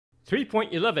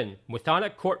3.11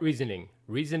 Muthana Court Reasoning,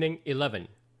 Reasoning 11.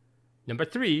 Number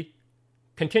 3,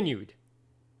 continued.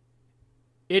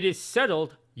 It is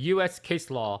settled U.S. case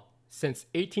law since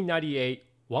 1898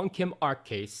 Wong Kim Ark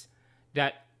case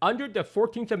that under the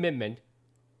 14th Amendment,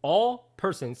 all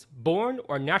persons born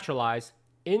or naturalized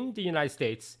in the United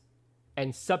States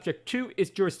and subject to its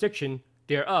jurisdiction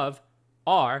thereof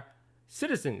are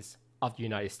citizens of the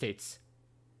United States,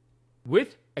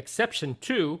 with exception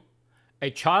to a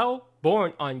child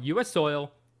born on U.S.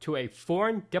 soil to a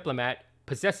foreign diplomat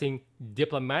possessing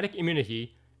diplomatic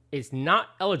immunity is not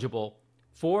eligible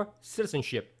for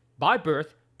citizenship by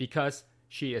birth because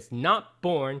she is not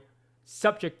born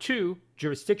subject to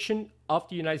jurisdiction of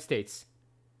the United States.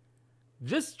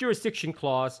 This jurisdiction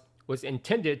clause was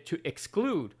intended to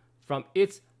exclude from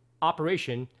its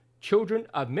operation children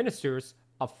of ministers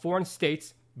of foreign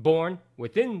states born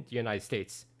within the United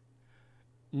States.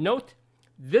 Note,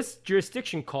 this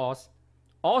jurisdiction clause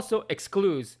also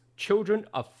excludes children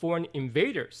of foreign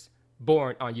invaders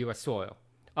born on U.S. soil,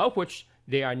 of which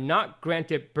they are not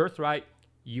granted birthright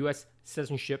U.S.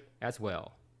 citizenship as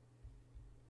well.